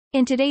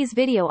In today's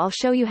video I'll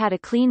show you how to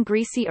clean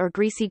greasy or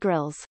greasy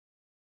grills.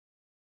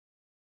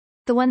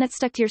 The one that's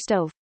stuck to your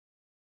stove.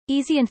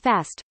 Easy and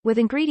fast, with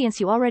ingredients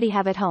you already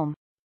have at home.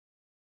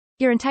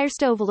 Your entire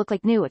stove will look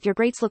like new if your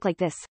grates look like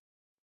this.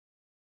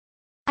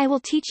 I will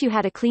teach you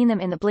how to clean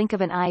them in the blink of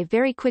an eye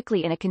very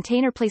quickly. In a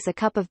container place a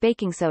cup of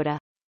baking soda,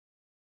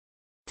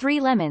 3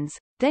 lemons,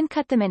 then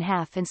cut them in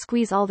half and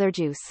squeeze all their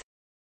juice.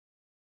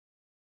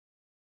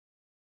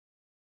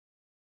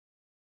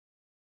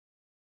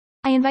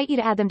 I invite you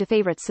to add them to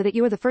favorites so that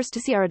you are the first to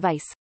see our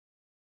advice.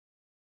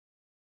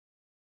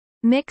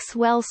 Mix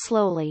well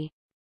slowly.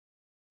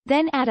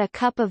 Then add a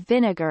cup of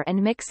vinegar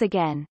and mix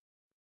again.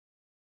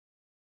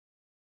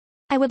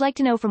 I would like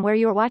to know from where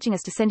you are watching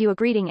us to send you a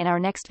greeting in our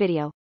next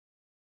video.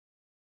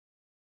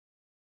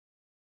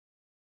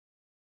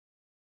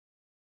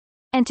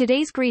 And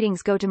today's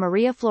greetings go to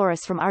Maria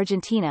Flores from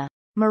Argentina,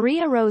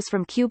 Maria Rose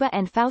from Cuba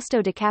and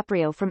Fausto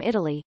DiCaprio from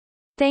Italy.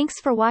 Thanks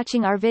for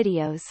watching our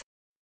videos.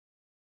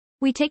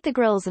 We take the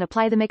grills and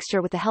apply the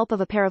mixture with the help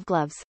of a pair of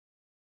gloves.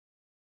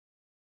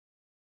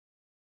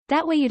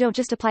 That way you don't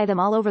just apply them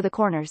all over the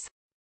corners.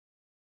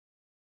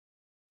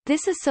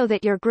 This is so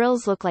that your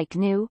grills look like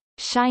new,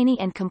 shiny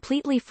and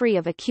completely free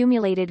of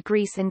accumulated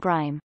grease and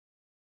grime.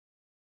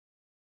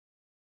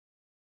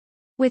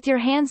 With your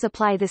hands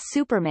apply this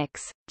super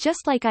mix,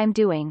 just like I'm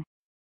doing.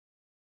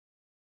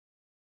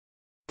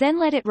 Then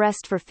let it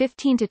rest for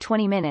 15 to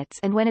 20 minutes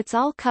and when it's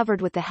all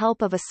covered with the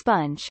help of a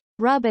sponge,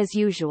 rub as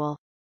usual.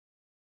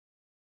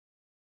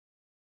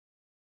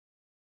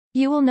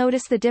 You will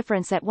notice the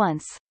difference at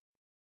once.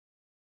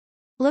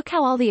 Look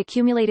how all the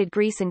accumulated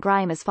grease and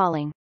grime is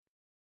falling.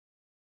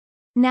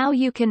 Now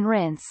you can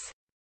rinse.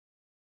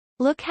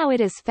 Look how it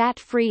is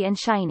fat-free and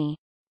shiny.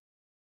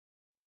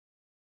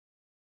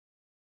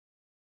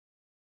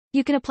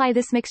 You can apply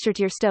this mixture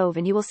to your stove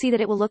and you will see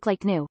that it will look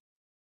like new.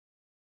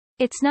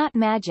 It's not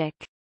magic.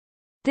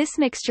 This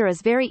mixture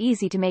is very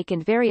easy to make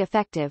and very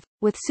effective,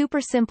 with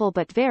super simple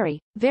but very,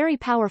 very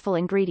powerful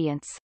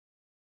ingredients.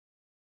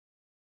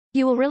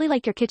 You will really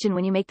like your kitchen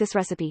when you make this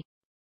recipe.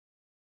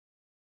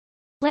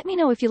 Let me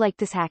know if you like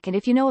this hack, and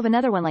if you know of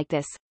another one like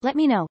this, let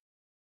me know.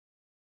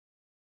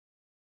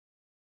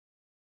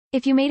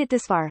 If you made it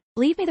this far,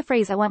 leave me the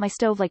phrase "I want my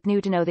stove like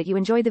new" to know that you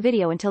enjoyed the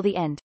video until the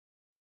end.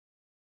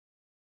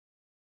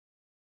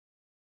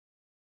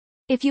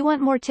 If you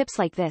want more tips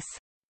like this,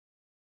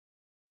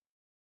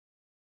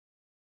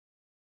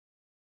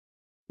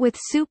 with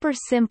super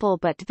simple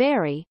but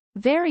very,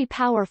 very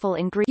powerful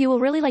ingredients, you will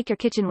really like your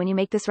kitchen when you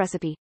make this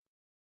recipe.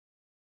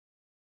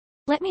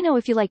 Let me know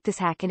if you like this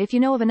hack, and if you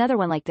know of another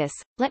one like this,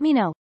 let me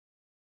know.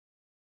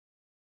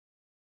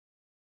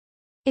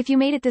 If you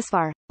made it this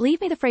far,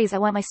 leave me the phrase "I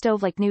want my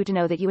stove like new" to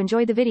know that you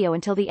enjoyed the video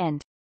until the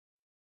end.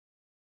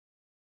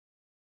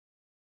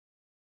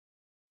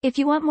 If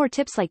you want more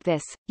tips like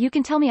this, you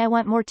can tell me I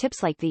want more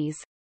tips like these.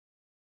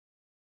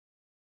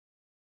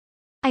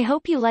 I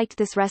hope you liked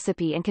this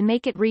recipe and can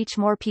make it reach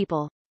more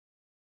people.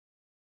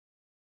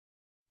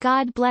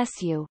 God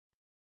bless you.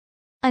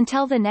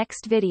 Until the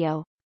next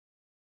video.